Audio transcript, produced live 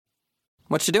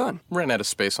What you doing? Ran out of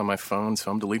space on my phone,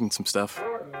 so I'm deleting some stuff.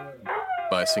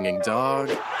 By singing dog.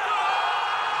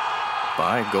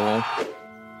 By goal.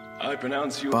 I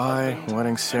pronounce you. By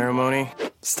wedding ceremony.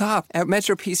 Stop. At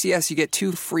Metro PCS, you get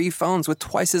 2 free phones with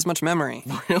twice as much memory.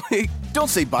 Really? Don't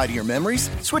say bye to your memories.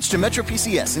 Switch to Metro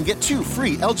PCS and get 2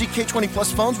 free LG K20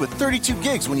 Plus phones with 32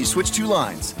 gigs when you switch 2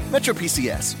 lines. Metro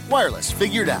PCS. Wireless.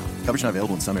 Figured out. Coverage not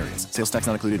available in some areas. Sales tax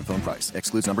not included in phone price.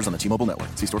 Excludes numbers on the T-Mobile network.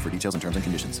 See store for details and terms and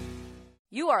conditions.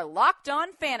 You are Locked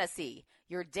On Fantasy,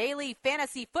 your daily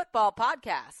fantasy football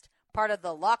podcast, part of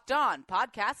the Locked On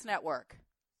Podcast Network.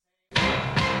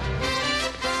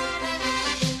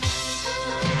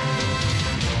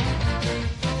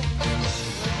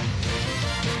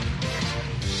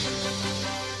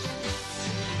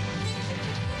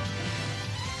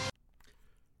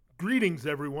 Greetings,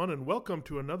 everyone, and welcome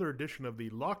to another edition of the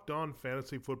Locked On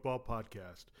Fantasy Football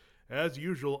Podcast. As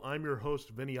usual, I'm your host,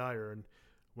 Vinny Iyer, and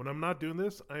when I'm not doing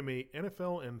this, I'm a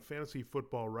NFL and fantasy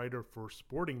football writer for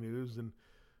Sporting News, and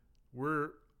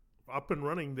we're up and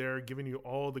running there, giving you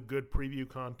all the good preview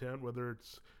content, whether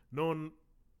it's knowing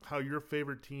how your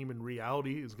favorite team in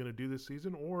reality is going to do this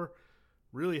season, or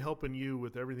really helping you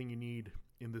with everything you need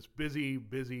in this busy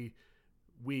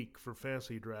week for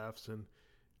fantasy drafts. And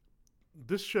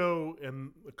this show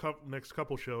and the next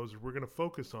couple shows, we're going to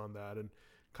focus on that and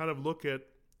kind of look at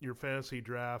your fantasy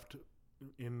draft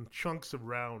in chunks of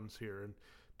rounds here. And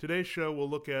today's show, we'll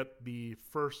look at the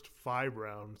first 5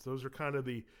 rounds. Those are kind of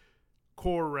the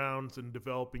core rounds in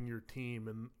developing your team.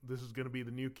 And this is going to be the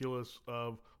nucleus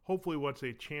of hopefully what's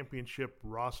a championship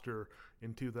roster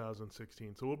in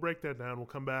 2016. So we'll break that down. We'll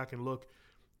come back and look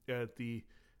at the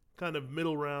kind of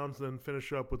middle rounds, then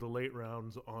finish up with the late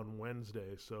rounds on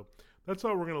Wednesday. So that's how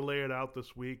we're going to lay it out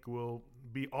this week. We'll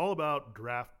be all about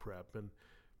draft prep. And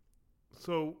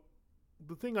so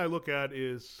the thing I look at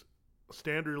is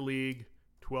standard league,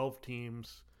 12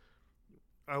 teams.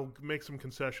 I'll make some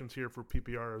concessions here for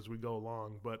PPR as we go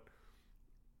along, but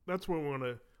that's where we want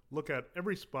to look at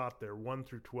every spot there, 1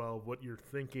 through 12, what you're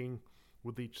thinking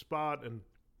with each spot and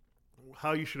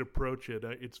how you should approach it.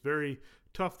 It's very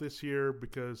tough this year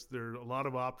because there are a lot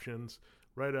of options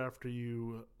right after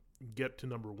you get to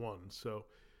number 1. So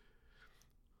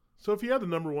if you had the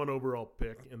number 1 overall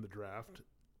pick in the draft,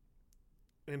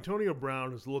 Antonio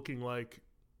Brown is looking like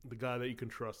the guy that you can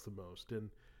trust the most.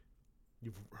 And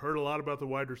you've heard a lot about the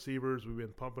wide receivers. We've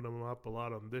been pumping them up a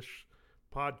lot on this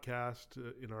podcast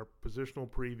in our positional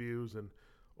previews and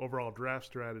overall draft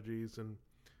strategies. And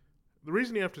the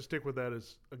reason you have to stick with that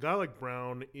is a guy like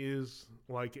Brown is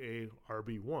like a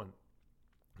RB1.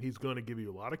 He's going to give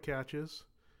you a lot of catches.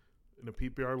 In a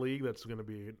PPR league, that's going to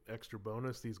be an extra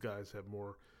bonus. These guys have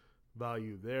more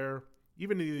value there.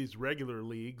 Even in these regular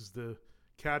leagues, the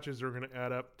catches are going to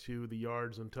add up to the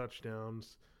yards and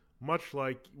touchdowns, much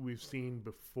like we've seen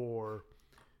before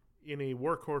in a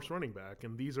workhorse running back.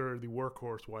 And these are the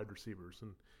workhorse wide receivers.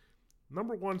 And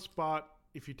number 1 spot,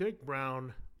 if you take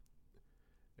Brown,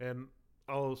 and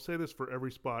I'll say this for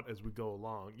every spot as we go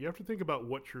along, you have to think about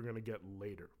what you're going to get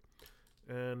later.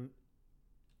 And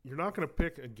you're not going to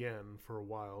pick again for a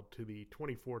while to the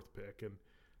 24th pick. And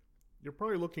you're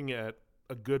probably looking at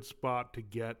a good spot to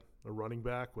get a running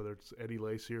back, whether it's Eddie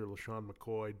Lacy or LaShawn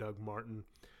McCoy, Doug Martin.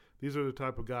 These are the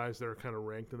type of guys that are kind of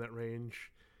ranked in that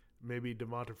range. Maybe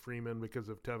Devonta Freeman because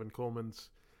of Tevin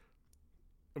Coleman's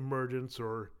emergence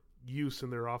or use in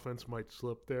their offense might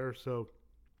slip there. So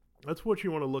that's what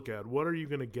you want to look at. What are you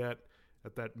going to get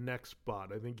at that next spot?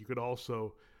 I think you could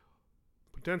also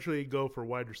potentially go for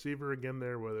wide receiver again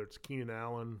there, whether it's Keenan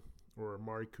Allen or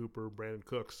Amari Cooper, Brandon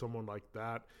Cooks, someone like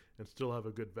that, and still have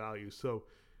a good value. So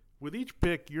with each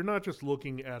pick, you're not just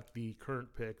looking at the current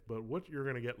pick, but what you're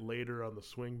going to get later on the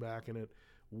swing back in it.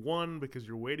 1, because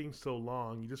you're waiting so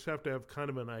long, you just have to have kind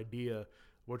of an idea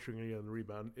what you're going to get on the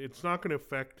rebound. It's not going to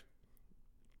affect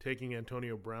taking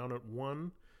Antonio Brown at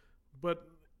 1, but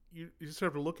you just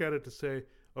have to look at it to say,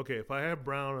 okay, if I have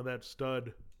Brown and that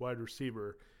stud wide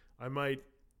receiver, I might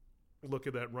look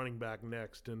at that running back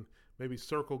next and maybe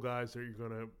circle guys that you're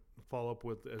going to follow up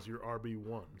with as your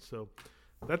RB1. So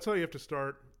that's how you have to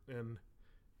start. And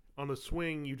on the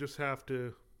swing, you just have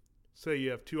to say you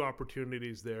have 2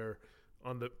 opportunities there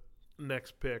on the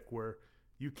next pick where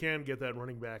you can get that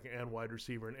running back and wide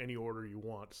receiver in any order you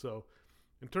want. So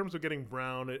in terms of getting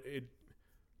Brown, it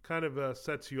kind of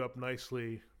sets you up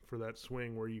nicely for that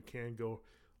swing where you can go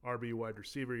RB wide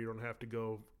receiver. You don't have to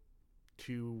go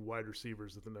 2 wide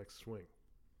receivers at the next swing.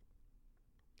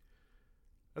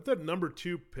 At that number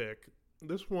 2 pick,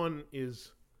 this one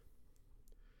is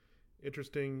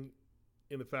interesting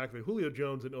in the fact that Julio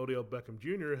Jones and Odell Beckham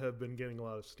Jr. have been getting a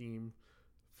lot of steam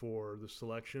for the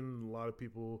selection. A lot of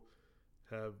people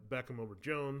have Beckham over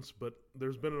Jones, but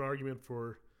there's been an argument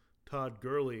for Todd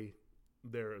Gurley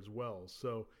there as well.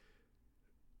 So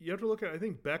you have to look at, I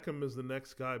think Beckham is the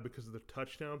next guy because of the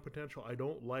touchdown potential. I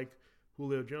don't like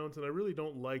Julio Jones, and I really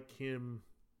don't like him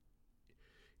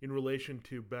in relation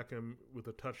to Beckham with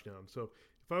a touchdown. So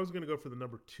if I was going to go for the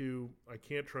number 2, I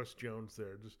can't trust Jones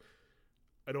there.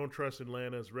 I don't trust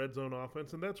Atlanta's red zone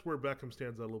offense, and that's where Beckham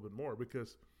stands out a little bit more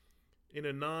because in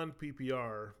a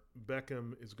non-PPR,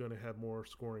 Beckham is going to have more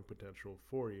scoring potential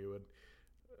for you,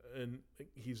 and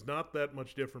he's not that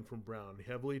much different from Brown.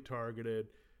 Heavily targeted,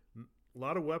 a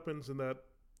lot of weapons in that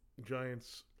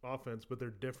Giants offense, but they're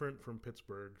different from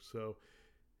Pittsburgh. So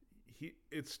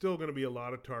it's still going to be a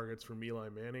lot of targets from Eli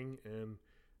Manning, and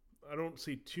I don't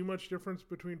see too much difference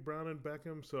between Brown and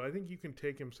Beckham. So I think you can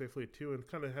take him safely at 2 and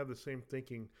kind of have the same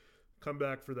thinking, come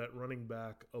back for that running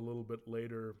back a little bit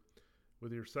later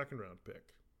with your second-round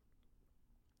pick.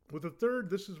 With the third,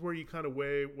 this is where you kind of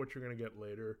weigh what you're going to get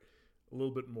later a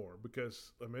little bit more,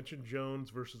 because I mentioned Jones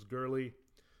versus Gurley,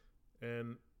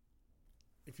 and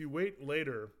if you wait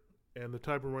later and the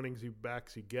type of running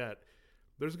backs you get,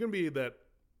 there's going to be that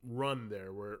run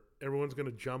there where everyone's going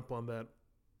to jump on that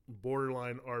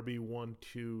borderline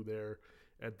RB1-2 there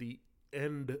at the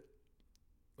end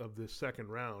of the second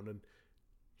round. And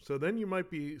so then you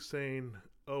might be saying,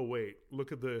 oh, wait,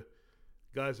 look at the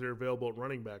guys that are available at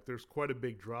running back. There's quite a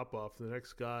big drop-off. The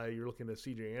next guy, you're looking at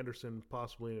C.J. Anderson,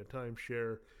 possibly in a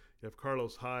timeshare. You have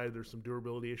Carlos Hyde. There's some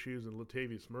durability issues, and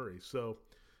Latavius Murray. So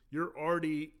you're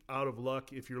already out of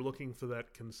luck if you're looking for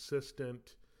that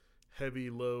consistent, heavy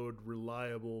load,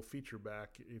 reliable feature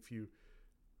back. If you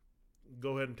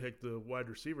go ahead and take the wide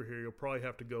receiver here, you'll probably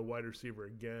have to go wide receiver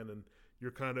again, and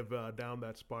you're kind of down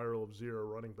that spiral of 0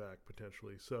 running back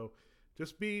potentially. So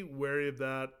just be wary of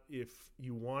that. If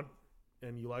you want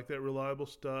and you like that reliable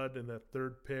stud and that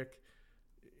third pick,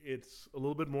 it's a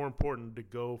little bit more important to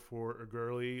go for a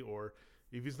Gurley, or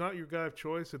if he's not your guy of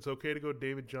choice, it's okay to go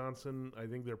David Johnson. I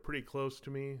think they're pretty close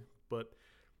to me, but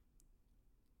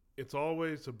it's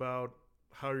always about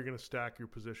how you're going to stack your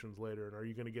positions later, and are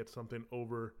you going to get something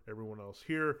over everyone else.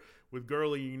 Here with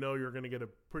Gurley, you know you're going to get a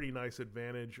pretty nice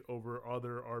advantage over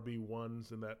other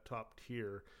RB1s in that top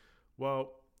tier.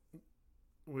 Well,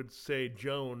 would say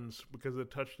Jones, because of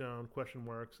the touchdown question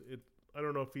marks, I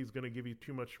don't know if he's going to give you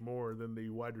too much more than the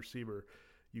wide receiver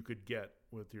you could get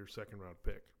with your second round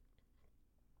pick.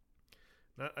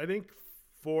 Now, I think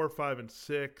 4, 5, and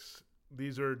 6,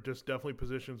 these are just definitely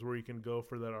positions where you can go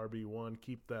for that RB1,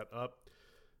 keep that up.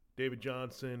 David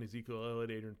Johnson, Ezekiel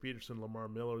Elliott, Adrian Peterson, Lamar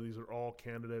Miller, these are all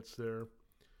candidates there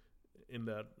in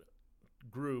that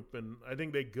group, and I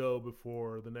think they go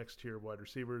before the next tier of wide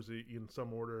receivers in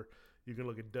some order. You can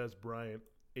look at Dez Bryant,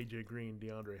 A.J. Green,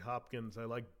 DeAndre Hopkins. I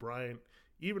like Bryant,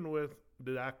 even with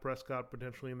Dak Prescott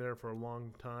potentially in there for a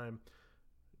long time.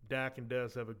 Dak and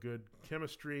Dez have a good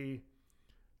chemistry,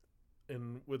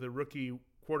 and with a rookie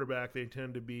quarterback, they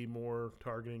tend to be more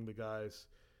targeting the guys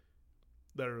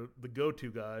that are the go-to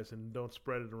guys and don't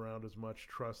spread it around as much.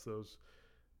 Trust those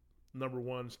number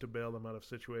ones to bail them out of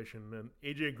situation. And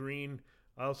A.J. Green,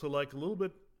 I also like a little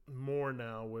bit more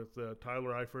now with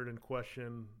Tyler Eifert in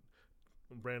question.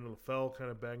 Brandon LaFell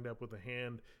kind of banged up with a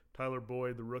hand. Tyler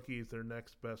Boyd, the rookie, is their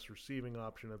next best receiving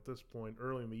option at this point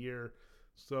early in the year.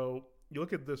 So you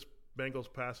look at this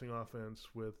Bengals passing offense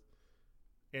with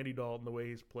Andy Dalton, the way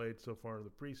he's played so far in the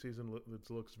preseason, it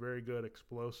looks very good,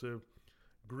 explosive.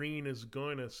 Green is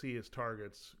going to see his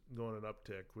targets going an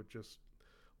uptick with just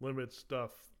limited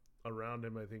stuff around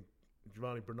him. I think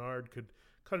Giovanni Bernard could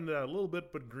cut into that a little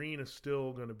bit, but Green is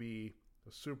still going to be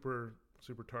a super,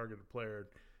 super targeted player.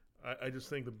 I just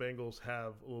think the Bengals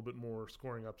have a little bit more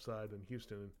scoring upside than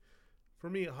Houston. And for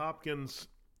me, Hopkins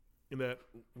in that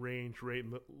range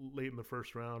late in the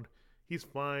first round, he's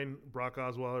fine. Brock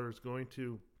Osweiler is going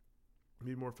to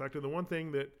be more effective. The one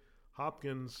thing that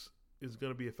Hopkins is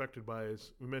going to be affected by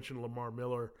is, we mentioned Lamar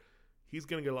Miller. He's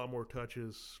going to get a lot more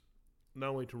touches, not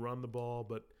only to run the ball,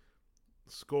 but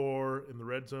score in the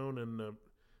red zone and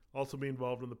also be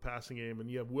involved in the passing game. And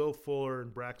you have Will Fuller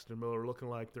and Braxton Miller looking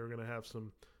like they're going to have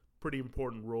some pretty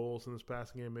important roles in this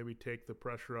passing game, maybe take the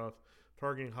pressure off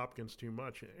targeting Hopkins too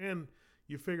much. And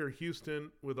you figure Houston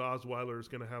with Osweiler is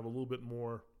going to have a little bit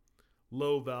more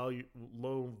low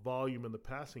volume in the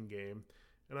passing game.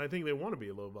 And I think they want to be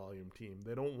a low-volume team.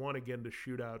 They don't want to get into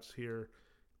shootouts here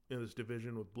in this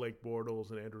division with Blake Bortles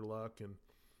and Andrew Luck. And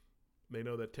they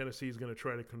know that Tennessee is going to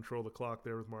try to control the clock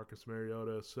there with Marcus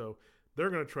Mariota. So they're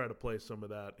going to try to play some of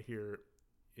that here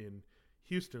in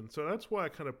Houston. So that's why I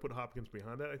kind of put Hopkins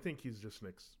behind that. I think he's just an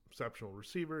exceptional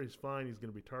receiver. He's fine. He's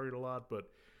going to be targeted a lot. But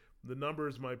the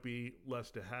numbers might be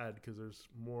less to had because there's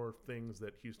more things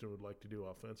that Houston would like to do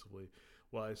offensively.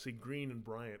 While I see Green and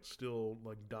Bryant still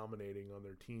like dominating on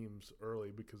their teams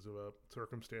early because of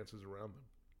circumstances around them.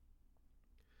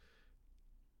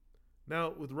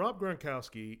 Now, with Rob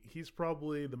Gronkowski, he's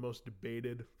probably the most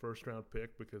debated first-round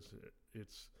pick because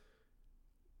it's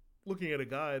looking at a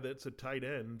guy that's a tight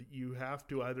end. You have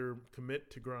to either commit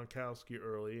to Gronkowski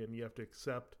early and you have to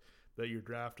accept that your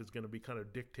draft is going to be kind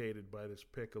of dictated by this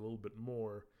pick a little bit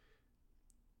more,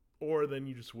 or then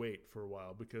you just wait for a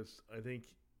while because I think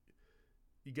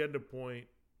you get to a point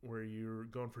where you're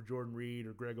going for Jordan Reed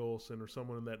or Greg Olsen or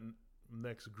someone in that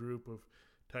next group of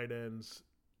tight ends.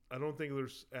 I don't think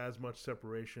there's as much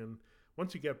separation.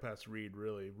 Once you get past Reed,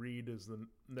 really, Reed is the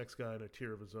next guy in a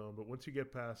tier of his own. But once you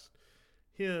get past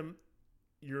him,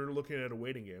 you're looking at a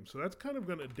waiting game. So that's kind of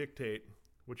going to dictate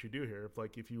what you do here.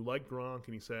 If you like Gronk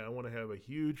and you say, I want to have a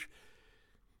huge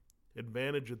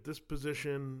advantage at this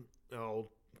position, I'll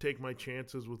take my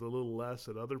chances with a little less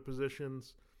at other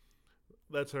positions.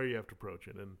 That's how you have to approach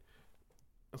it. And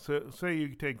so say you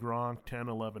take Gronk 10,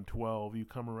 11, 12, you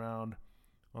come around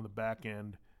on the back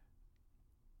end,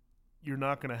 you're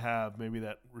not going to have maybe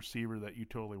that receiver that you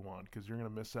totally want because you're going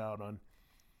to miss out on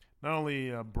not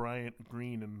only Bryant,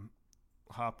 Green, and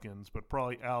Hopkins, but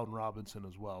probably Allen Robinson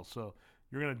as well. So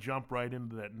you're going to jump right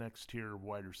into that next tier of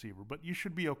wide receiver. But you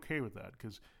should be okay with that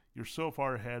because you're so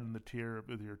far ahead in the tier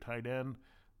with your tight end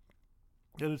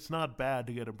that it's not bad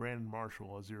to get a Brandon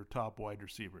Marshall as your top wide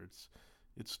receiver.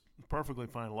 It's perfectly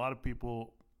fine. A lot of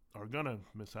people are going to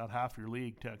miss out. Half your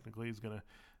league technically is going to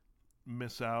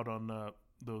miss out on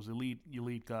those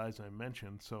elite guys I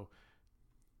mentioned. So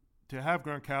to have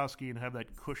Gronkowski and have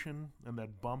that cushion and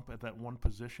that bump at that one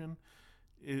position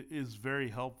is very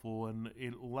helpful, and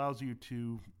it allows you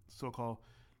to so-called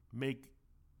make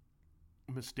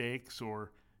mistakes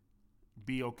or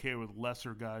be okay with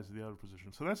lesser guys at the other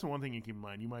position. So that's the one thing you keep in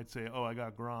mind. You might say, oh, I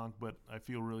got Gronk, but I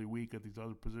feel really weak at these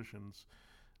other positions.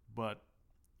 But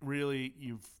really,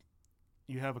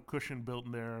 you have a cushion built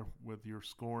in there with your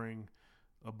scoring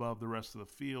above the rest of the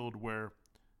field where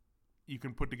you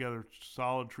can put together a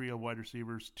solid trio of wide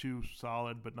receivers, two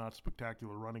solid but not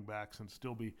spectacular running backs, and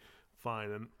still be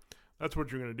fine. And that's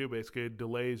what you're going to do, basically. It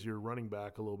delays your running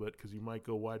back a little bit because you might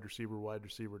go wide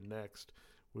receiver next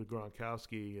with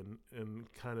Gronkowski and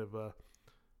kind of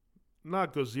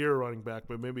not go zero running back,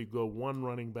 but maybe go one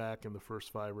running back in the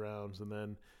first 5 rounds and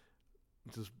then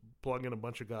just plug in a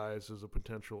bunch of guys as a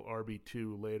potential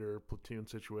RB2 later platoon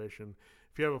situation.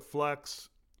 If you have a flex,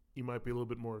 you might be a little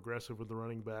bit more aggressive with the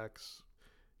running backs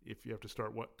if you have to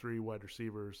start 3 wide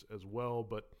receivers as well.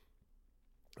 But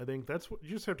I think that's what you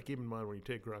just have to keep in mind when you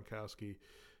take Gronkowski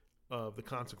of the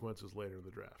consequences later in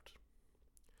the draft.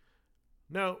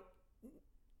 Now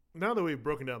that we've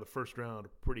broken down the first round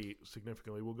pretty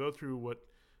significantly, we'll go through what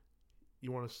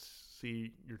you want to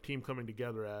see your team coming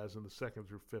together as in the 2nd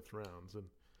through 5th rounds. And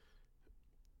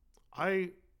I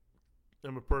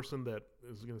am a person that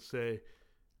is going to say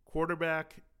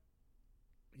quarterback,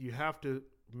 you have to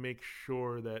make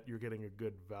sure that you're getting a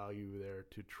good value there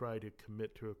to try to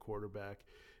commit to a quarterback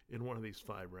in one of these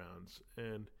 5 rounds.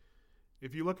 And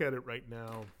if you look at it right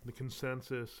now, the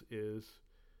consensus is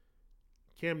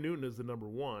Cam Newton is the number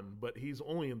 1, but he's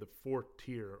only in the 4th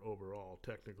tier overall,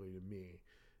 technically, to me.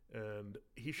 And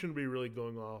he shouldn't be really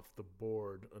going off the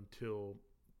board until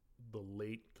the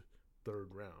late 3rd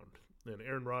round. And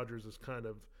Aaron Rodgers is kind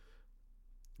of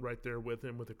right there with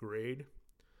him with a grade.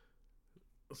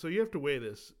 So you have to weigh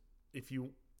this.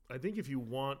 I think if you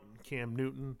want Cam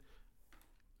Newton,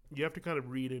 you have to kind of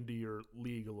read into your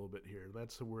league a little bit here.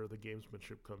 That's where the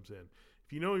gamesmanship comes in.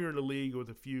 If you know you're in a league with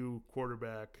a few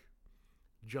quarterback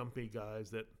jumpy guys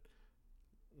that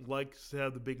likes to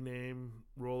have the big name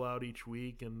roll out each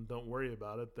week and don't worry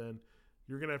about it, then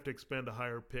you're going to have to expend a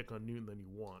higher pick on Newton than you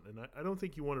want. And I don't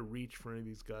think you want to reach for any of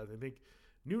these guys. I think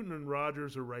Newton and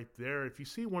Rodgers are right there. If you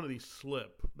see one of these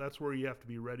slip, that's where you have to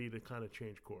be ready to kind of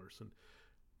change course. And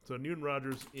so Newton,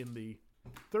 Rodgers in the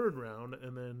 3rd round,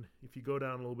 and then if you go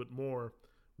down a little bit more,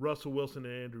 Russell Wilson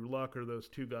and Andrew Luck are those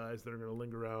 2 guys that are going to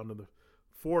linger around in the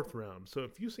 4th round. So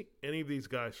if you see any of these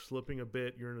guys slipping a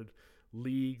bit, you're in a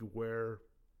league where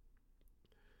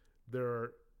there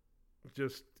are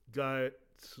just guys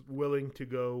willing to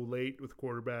go late with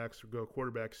quarterbacks or go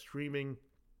quarterback streaming,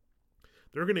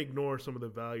 they're going to ignore some of the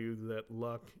value that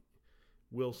Luck,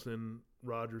 Wilson,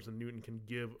 Rodgers, and Newton can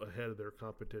give ahead of their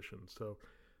competition. So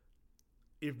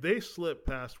if they slip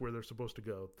past where they're supposed to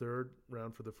go, 3rd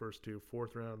round for the first 2,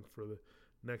 4th round for the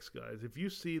next guys, if you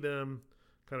see them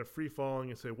kind of free-falling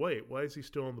and say, wait, why is he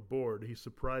still on the board? He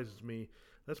surprises me.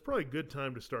 That's probably a good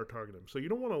time to start targeting him. So you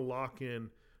don't want to lock in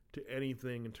to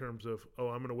anything in terms of, oh,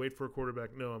 I'm going to wait for a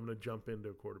quarterback. No, I'm going to jump into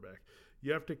a quarterback.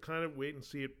 You have to kind of wait and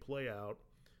see it play out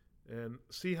and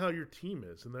see how your team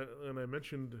is. And I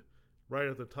mentioned right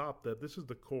at the top that this is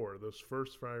the core. Those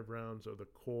first 5 rounds are the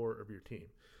core of your team.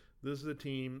 This is a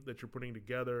team that you're putting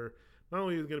together. Not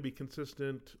only is it going to be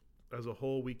consistent as a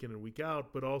whole week in and week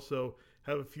out, but also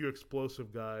have a few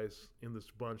explosive guys in this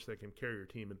bunch that can carry your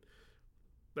team. And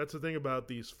that's the thing about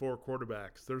these 4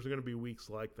 quarterbacks. There's going to be weeks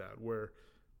like that where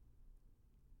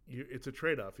it's a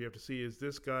trade-off. You have to see, is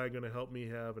this guy going to help me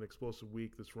have an explosive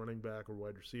week, this running back or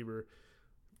wide receiver?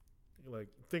 Like,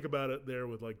 think about it there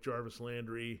with like Jarvis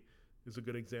Landry is a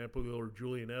good example, or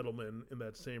Julian Edelman in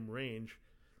that same range.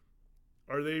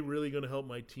 Are they really going to help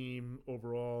my team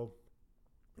overall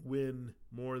win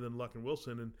more than Luck and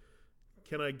Wilson? And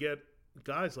can I get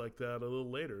guys like that a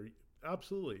little later?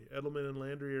 Absolutely. Edelman and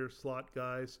Landry are slot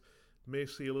guys. May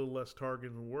see a little less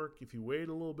target and work. If you wait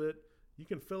a little bit, you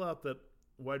can fill out that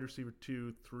wide receiver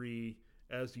 2, 3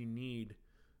 as you need.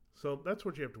 So that's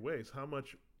what you have to weigh, is how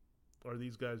much are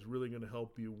these guys really going to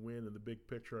help you win in the big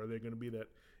picture? Are they going to be that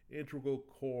integral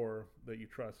core that you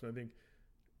trust? And I think,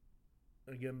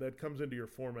 again, that comes into your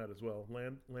format as well.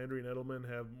 Landry and Edelman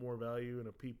have more value in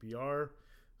a PPR,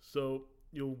 so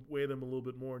you'll weigh them a little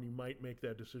bit more, and you might make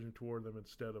that decision toward them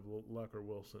instead of Luck or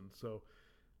Wilson. So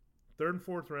 3rd and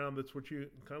 4th round, that's what you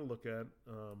kind of look at.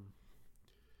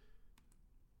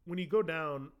 When you go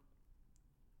down,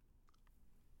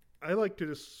 I like to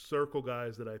just circle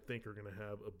guys that I think are going to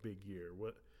have a big year.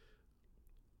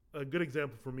 A good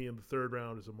example for me in the 3rd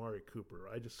round is Amari Cooper.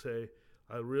 I just say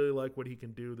I really like what he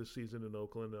can do this season in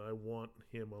Oakland, and I want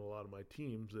him on a lot of my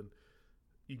teams, and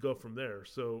you go from there.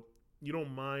 So you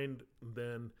don't mind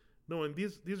then knowing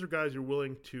these are guys you're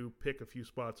willing to pick a few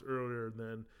spots earlier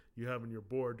than you have on your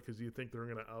board because you think they're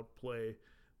going to outplay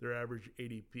their average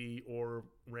ADP or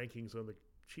rankings on the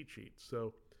cheat sheet.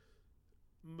 So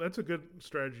that's a good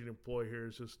strategy to employ here,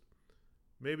 is just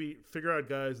maybe figure out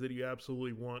guys that you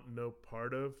absolutely want no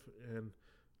part of and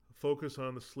focus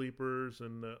on the sleepers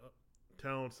and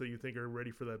talents that you think are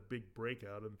ready for that big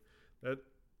breakout. And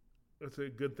that's a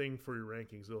good thing for your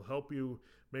rankings. It'll help you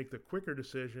make the quicker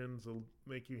decisions. It'll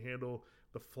make you handle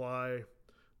the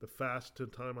fast to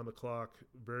time on the clock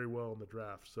very well in the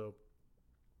draft. So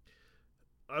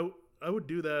I would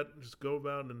do that. Just go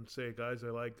about and say guys I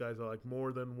like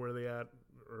more than where they at,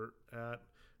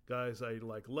 guys I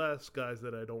like less, guys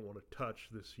that I don't want to touch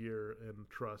this year and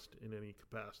trust in any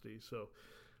capacity. So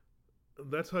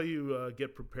that's how you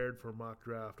get prepared for a mock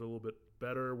draft a little bit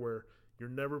better, where you're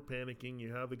never panicking.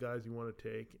 You have the guys you want to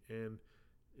take, and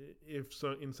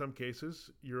in some cases,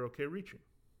 you're okay reaching.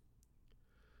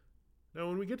 Now,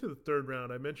 when we get to the 3rd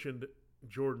round, I mentioned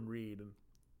Jordan Reed, and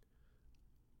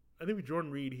I think with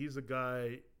Jordan Reed, he's a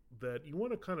guy that you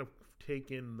want to kind of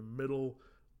take in the middle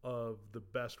of the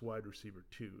best wide receiver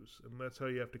 2s, and that's how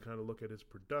you have to kind of look at his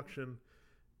production.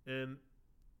 And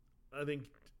I think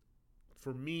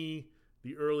for me,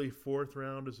 the early 4th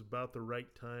round is about the right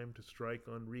time to strike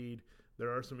on Reed.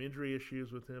 There are some injury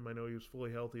issues with him. I know he was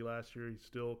fully healthy last year. He's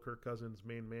still Kirk Cousins'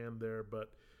 main man there,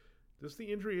 but just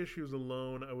the injury issues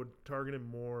alone, I would target him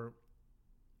more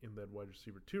in that wide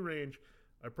receiver 2 range.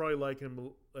 I probably like him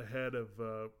ahead of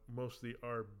most of the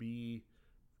RB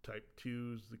type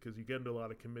 2s because you get into a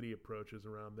lot of committee approaches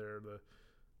around there. The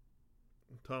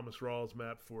Thomas Rawls,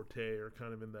 Matt Forte are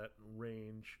kind of in that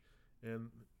range. And,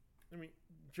 I mean,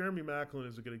 Jeremy Maclin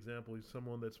is a good example. He's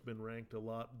someone that's been ranked a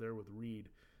lot there with Reed.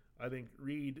 I think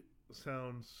Reed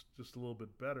sounds just a little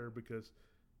bit better because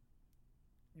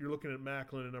you're looking at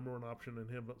Maclin, a number 1 option in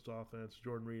his offense,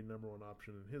 Jordan Reed, number 1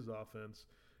 option in his offense.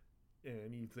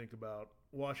 And you think about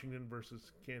Washington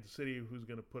versus Kansas City, who's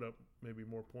going to put up maybe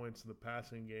more points in the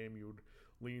passing game, you would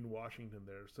lean Washington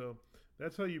there. So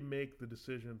that's how you make the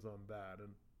decisions on that. And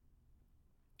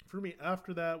for me,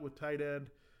 after that with tight end,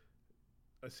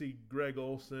 I see Greg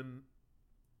Olsen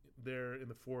there in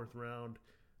the 4th round.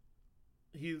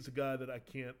 He's a guy that I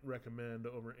can't recommend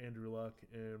over Andrew Luck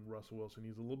and Russell Wilson.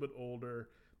 He's a little bit older.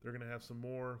 They're going to have some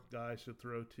more guys to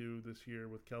throw to this year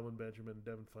with Kelvin Benjamin and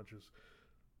Devin Funchess.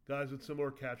 Guys with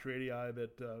similar catch radii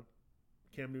that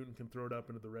Cam Newton can throw it up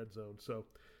into the red zone. So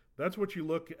that's what you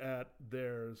look at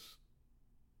there.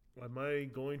 Am I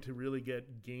going to really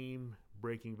get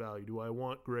game-breaking value? Do I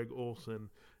want Greg Olsen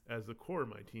as the core of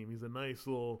my team? He's a nice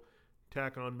little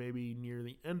tack on maybe near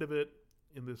the end of it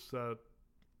in this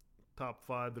top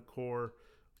 5, the core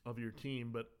of your team.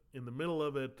 But in the middle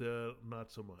of it,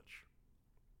 not so much.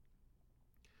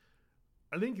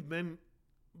 I think then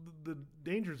the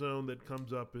danger zone that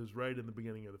comes up is right in the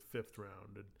beginning of the 5th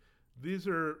round. And these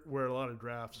are where a lot of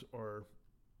drafts are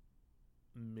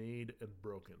made and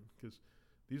broken, because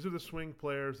these are the swing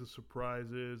players, the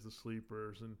surprises, the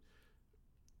sleepers, and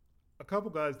a couple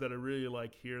guys that I really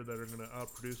like here that are going to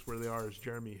outproduce where they are is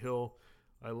Jeremy Hill.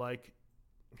 I like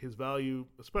his value,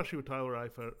 especially with Tyler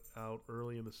Eifert out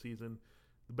early in the season.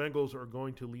 The Bengals are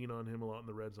going to lean on him a lot in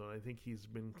the red zone. I think he's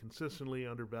been consistently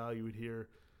undervalued here.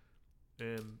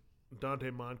 And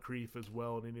Dante Moncrief as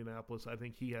well in Indianapolis, I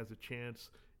think he has a chance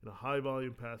in a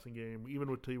high-volume passing game, even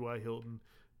with T.Y. Hilton,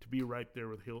 to be right there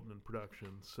with Hilton in production.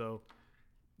 So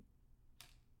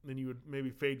then you would maybe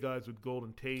fade guys with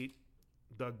Golden Tate,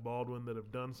 Doug Baldwin that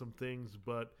have done some things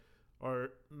but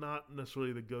are not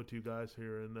necessarily the go-to guys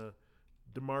here. And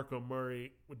DeMarco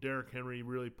Murray, with Derrick Henry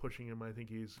really pushing him, I think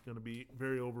he's going to be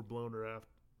very overblown or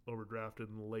overdrafted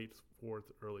in the late 4th,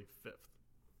 early 5th.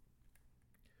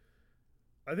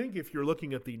 I think if you're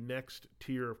looking at the next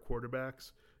tier of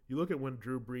quarterbacks, you look at when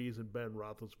Drew Brees and Ben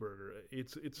Roethlisberger.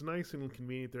 It's nice and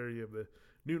convenient there. You have the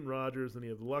Newton Rodgers, and you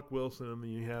have the Luck Wilson, and then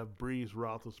you have Brees,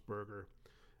 Roethlisberger.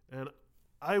 And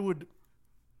I would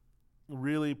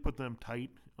really put them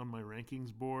tight on my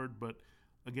rankings board, but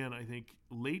again, I think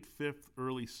late 5th,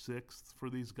 early 6th for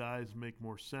these guys make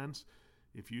more sense.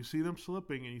 If you see them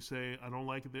slipping and you say, I don't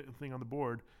like the thing on the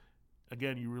board,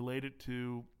 again, you relate it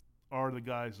to, are the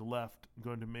guys left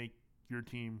going to make your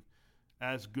team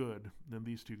as good than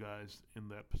these two guys in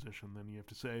that position? Then you have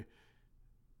to say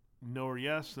no or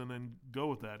yes, and then go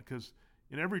with that. Because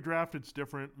in every draft it's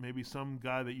different. Maybe some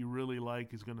guy that you really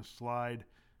like is going to slide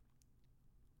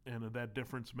and that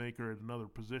difference maker at another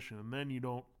position. And then you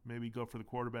don't maybe go for the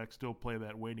quarterback, still play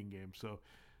that waiting game. So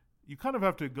you kind of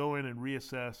have to go in and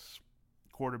reassess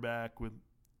quarterback with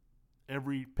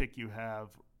every pick you have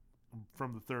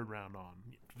from the 3rd round on.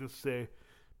 Just say,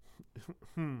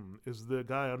 is the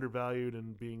guy undervalued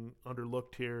and being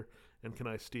underlooked here, and can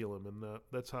I steal him? And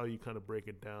that's how you kind of break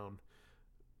it down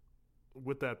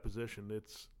with that position.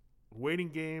 It's a waiting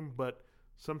game, but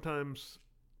sometimes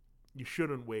you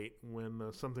shouldn't wait when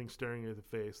something's staring you in the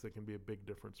face that can be a big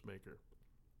difference maker.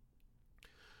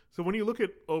 So when you look at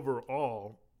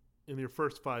overall in your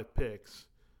first 5 picks,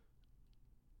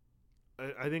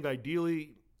 I think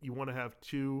ideally you want to have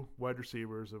 2 wide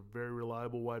receivers, a very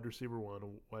reliable wide receiver 1, a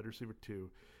wide receiver 2.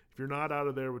 If you're not out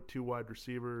of there with 2 wide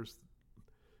receivers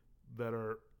that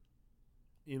are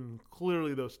in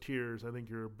clearly those tiers, I think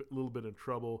you're a little bit in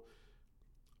trouble.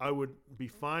 I would be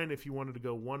fine if you wanted to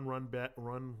go 1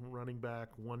 running back,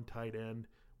 1 tight end,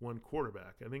 1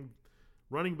 quarterback. I think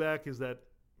running back is that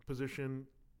position.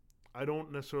 I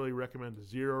don't necessarily recommend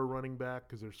 0 running back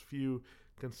because there's few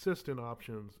consistent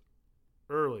options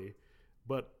early.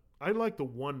 But I like the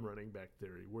 1 running back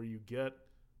theory where you get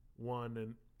 1,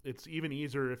 and it's even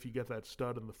easier if you get that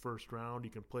stud in the 1st round.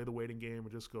 You can play the waiting game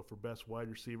and just go for best wide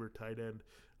receiver, tight end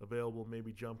available,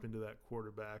 maybe jump into that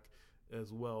quarterback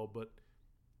as well. But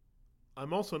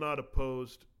I'm also not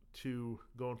opposed to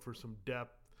going for some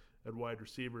depth at wide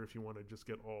receiver if you want to just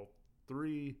get all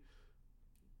 3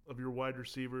 of your wide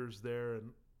receivers there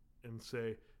and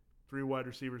say 3 wide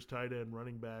receivers, tight end,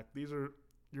 running back.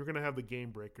 You're going to have the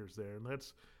game breakers there, and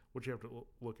that's what you have to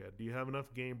look at. Do you have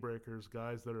enough game breakers,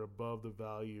 guys that are above the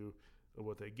value of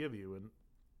what they give you? And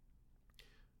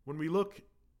when we look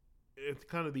at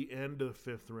kind of the end of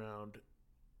the 5th round,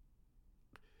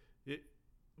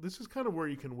 this is kind of where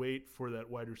you can wait for that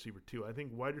wide receiver 2. I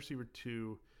think wide receiver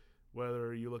 2,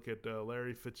 whether you look at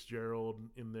Larry Fitzgerald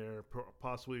in there,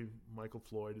 possibly Michael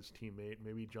Floyd, his teammate,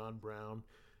 maybe John Brown,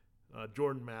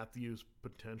 Jordan Matthews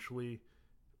potentially,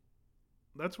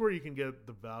 that's where you can get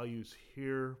the values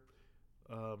here.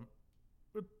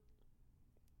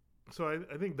 So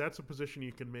I think that's a position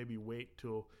you can maybe wait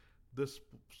till this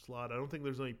slot. I don't think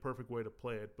there's any perfect way to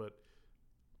play it, but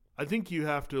I think you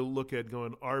have to look at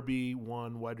going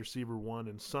RB1, wide receiver 1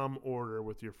 in some order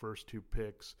with your first 2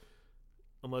 picks,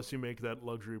 unless you make that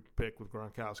luxury pick with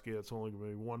Gronkowski. That's only going to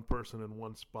be 1 person in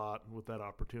 1 spot with that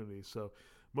opportunity. So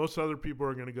most other people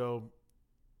are going to go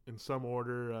in some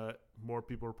order. More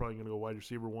people are probably going to go wide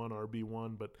receiver 1,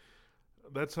 RB1, but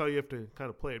that's how you have to kind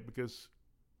of play it, because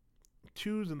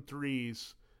 2s and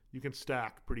 3s you can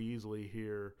stack pretty easily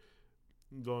here.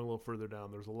 Going a little further down,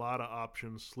 there's a lot of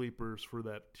options, sleepers for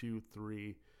that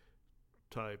 2-3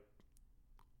 type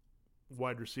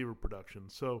wide receiver production.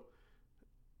 So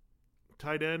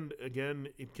tight end, again,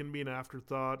 it can be an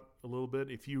afterthought a little bit.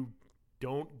 If you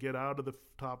don't get out of the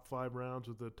top 5 rounds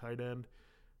with the tight end,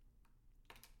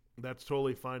 that's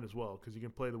totally fine as well, because you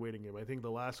can play the waiting game. I think the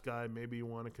last guy maybe you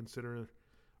want to consider,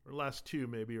 or last 2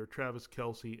 maybe, are Travis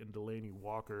Kelce and Delaney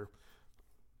Walker.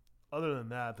 Other than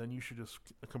that, then you should just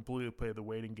completely play the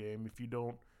waiting game. If you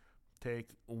don't take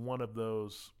one of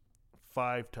those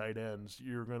 5 tight ends,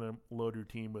 you're going to load your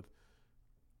team with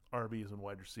RBs and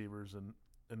wide receivers, and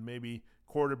maybe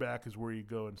quarterback is where you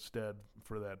go instead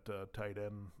for that tight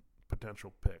end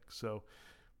potential pick. So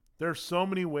there's so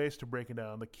many ways to break it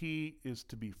down. The key is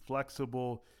to be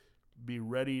flexible, be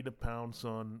ready to pounce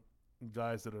on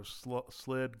guys that have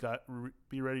slid,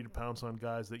 be ready to pounce on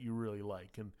guys that you really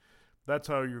like. And that's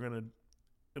how you're going to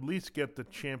at least get the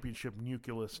championship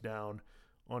nucleus down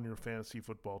on your fantasy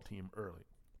football team early.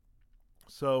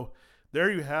 So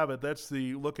there you have it. That's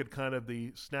the look at kind of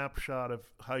the snapshot of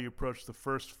how you approach the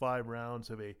first 5 rounds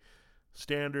of a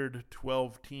standard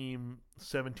 12-team,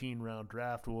 17-round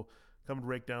draft. We'll come and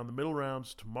break down the middle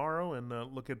rounds tomorrow and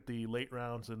look at the late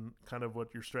rounds and kind of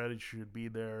what your strategy should be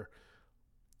there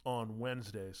on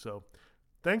Wednesday. So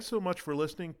thanks so much for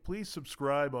listening. Please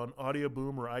subscribe on Audio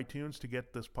Boom or iTunes to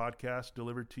get this podcast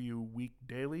delivered to you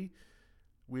daily.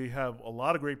 We have a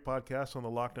lot of great podcasts on the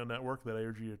Locked On Network that I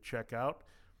urge you to check out.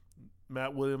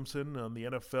 Matt Williamson on the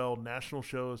NFL National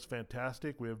Show is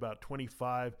fantastic. We have about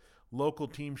 25 local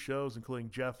team shows, including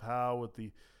Jeff Howe with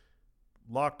the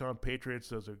Locked On Patriots,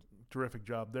 does a terrific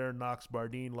job there. Knox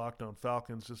Bardeen, Locked On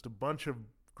Falcons, just a bunch of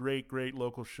great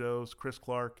local shows. Chris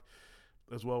Clark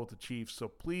as well with the Chiefs. So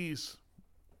please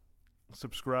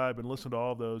subscribe and listen to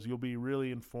all of those. You'll be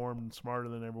really informed and smarter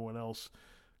than everyone else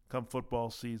come football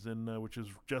season, which is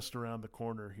just around the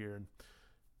corner here. And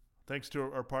thanks to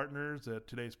our partners at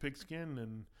Today's Pigskin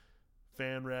and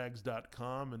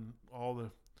fanrags.com and all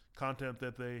the content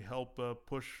that they help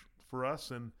push for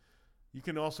us. And you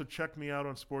can also check me out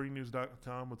on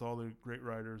sportingnews.com with all the great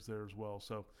writers there as well.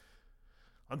 So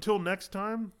until next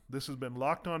time, this has been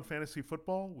Locked On Fantasy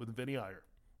Football with Vinny Iyer.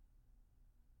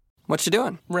 What you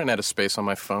doing? Ran out of space on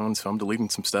my phone, so I'm deleting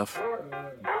some stuff.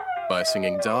 By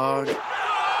singing dog.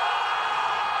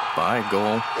 By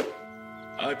goal.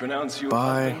 I pronounce you.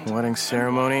 By wedding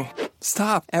ceremony.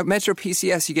 Stop. At Metro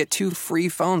PCS, you get 2 free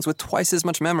phones with twice as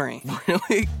much memory.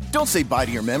 Really? Don't say bye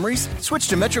to your memories. Switch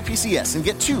to Metro PCS and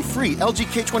get 2 free LG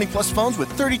K20 Plus phones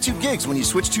with 32 gigs when you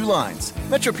switch 2 lines.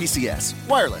 Metro PCS.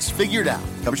 Wireless. Figured out.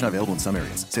 Coverage not available in some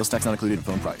areas. Sales tax not included in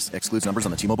phone price. Excludes numbers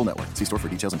on the T-Mobile network. See store for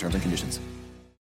details and terms and conditions.